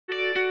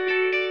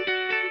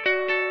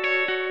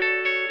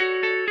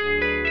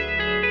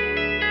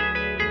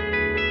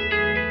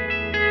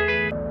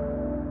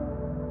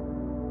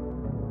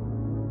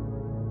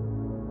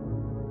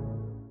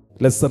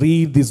Let's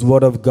read this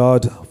word of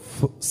God.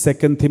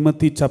 2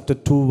 Timothy chapter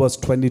 2 verse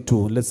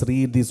 22. Let's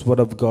read this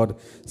word of God.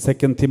 2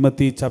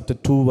 Timothy chapter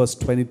 2 verse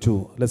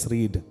 22. Let's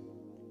read.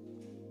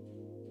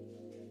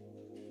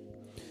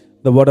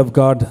 The word of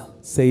God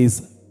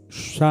says,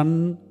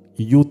 shun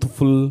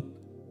youthful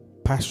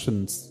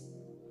passions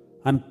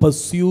and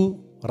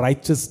pursue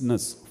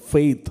righteousness,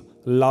 faith,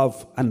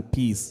 love and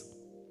peace,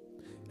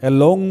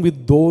 along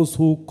with those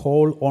who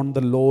call on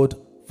the Lord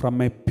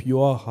from a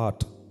pure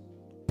heart.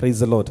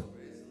 Praise the Lord.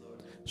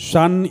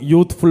 Shun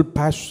youthful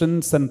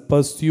passions and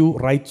pursue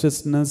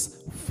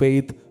righteousness,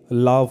 faith,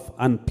 love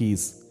and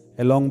peace,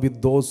 along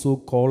with those who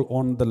call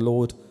on the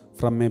Lord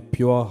from a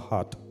pure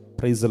heart.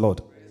 Praise the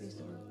Lord.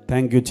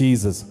 Thank you,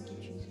 Jesus.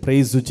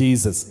 Praise you,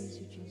 Jesus.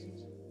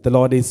 The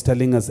Lord is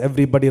telling us,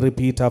 everybody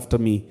repeat after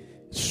me.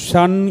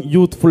 Shun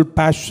youthful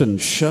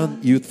passions. Shun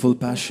youthful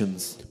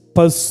passions.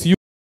 Pursue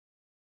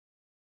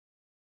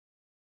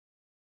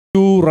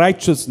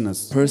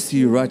righteousness.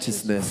 Pursue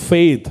righteousness.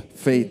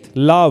 Faith.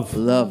 Love.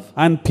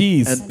 And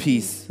peace. And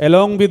peace.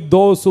 Along with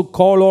those who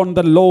call on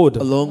the Lord.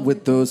 Along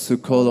with those who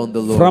call on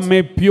the Lord. From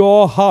a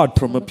pure heart.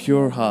 From a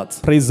pure heart.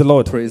 Praise the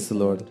Lord. Praise the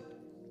Lord.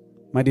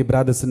 My dear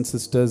brothers and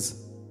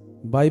sisters,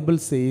 Bible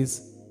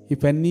says,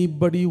 if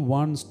anybody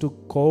wants to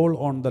call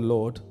on the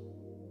Lord,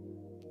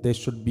 they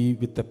should be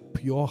with a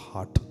pure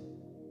heart.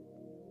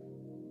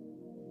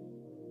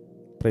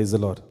 Praise the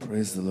Lord.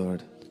 Praise the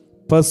Lord.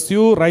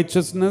 Pursue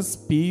righteousness,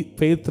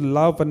 faith,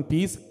 love and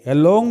peace,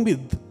 along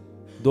with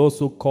those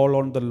who call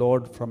on the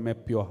Lord from a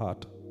pure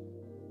heart.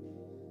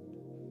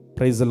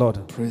 Praise the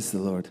Lord. Praise the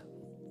Lord.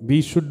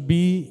 We should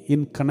be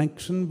in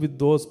connection with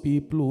those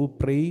people who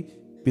pray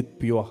with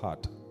pure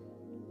heart.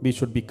 We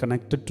should be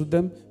connected to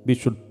them. We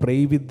should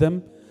pray with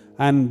them.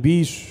 And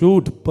we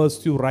should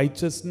pursue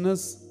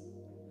righteousness.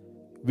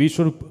 We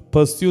should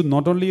pursue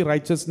not only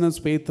righteousness,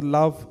 faith,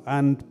 love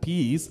and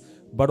peace,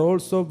 but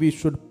also we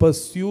should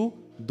pursue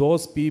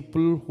those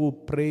people who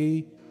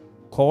pray,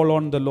 call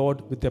on the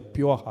Lord with a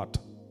pure heart.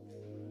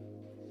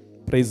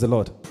 Praise the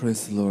Lord.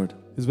 Praise the Lord.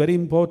 It's very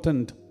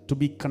important to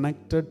be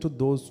connected to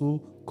those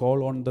who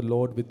call on the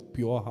Lord with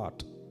pure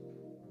heart.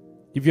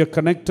 If you are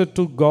connected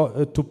to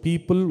God, to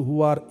people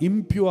who are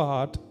impure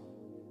heart,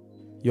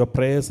 your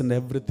prayers and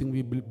everything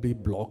will be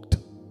blocked.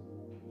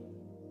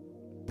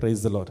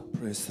 Praise the Lord.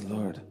 Praise the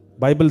Lord.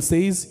 Bible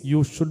says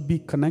you should be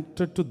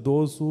connected to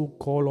those who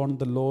call on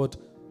the Lord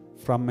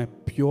from a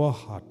pure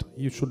heart.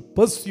 You should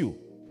pursue.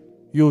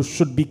 You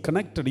should be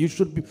connected. You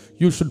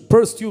should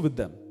pursue with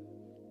them.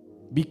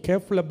 Be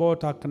careful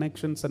about our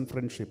connections and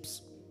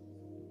friendships.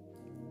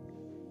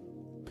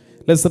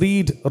 Let's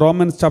read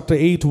Romans chapter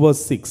 8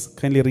 verse 6.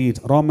 Kindly read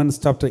Romans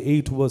chapter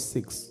 8 verse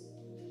 6.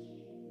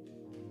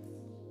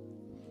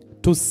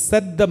 To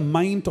set the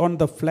mind on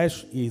the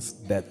flesh is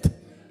death,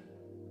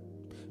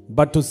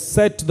 but to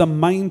set the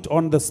mind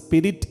on the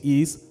spirit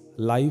is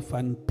life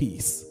and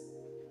peace.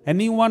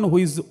 Anyone who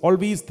is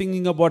always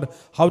thinking about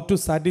how to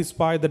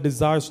satisfy the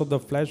desires of the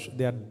flesh,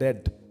 they are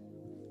dead.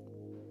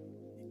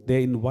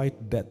 They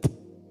invite death.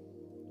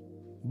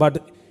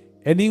 But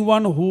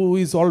anyone who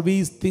is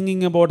always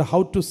thinking about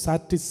how to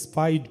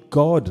satisfy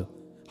God,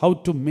 how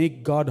to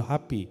make God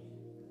happy,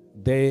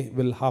 they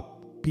will have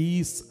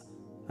peace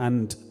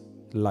and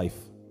life.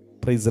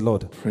 Praise the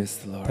Lord. Praise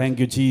the Lord. Thank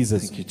you,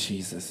 Jesus. Thank you,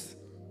 Jesus.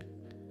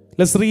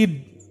 Let's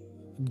read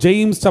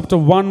James chapter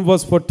 1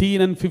 verse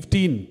 14 and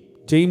 15.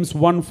 James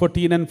 1,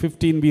 14 and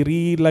 15. We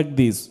read like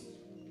this.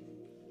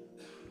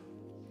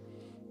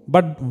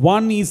 But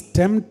one is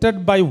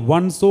tempted by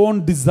one's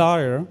own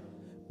desire,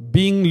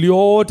 being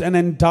lured and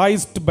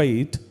enticed by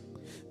it.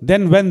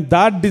 Then when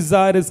that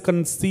desire is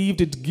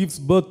conceived, it gives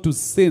birth to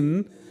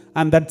sin.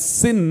 And that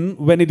sin,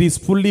 when it is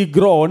fully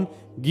grown,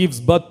 gives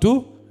birth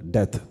to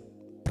death.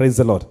 Praise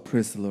the Lord.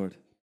 Praise the Lord.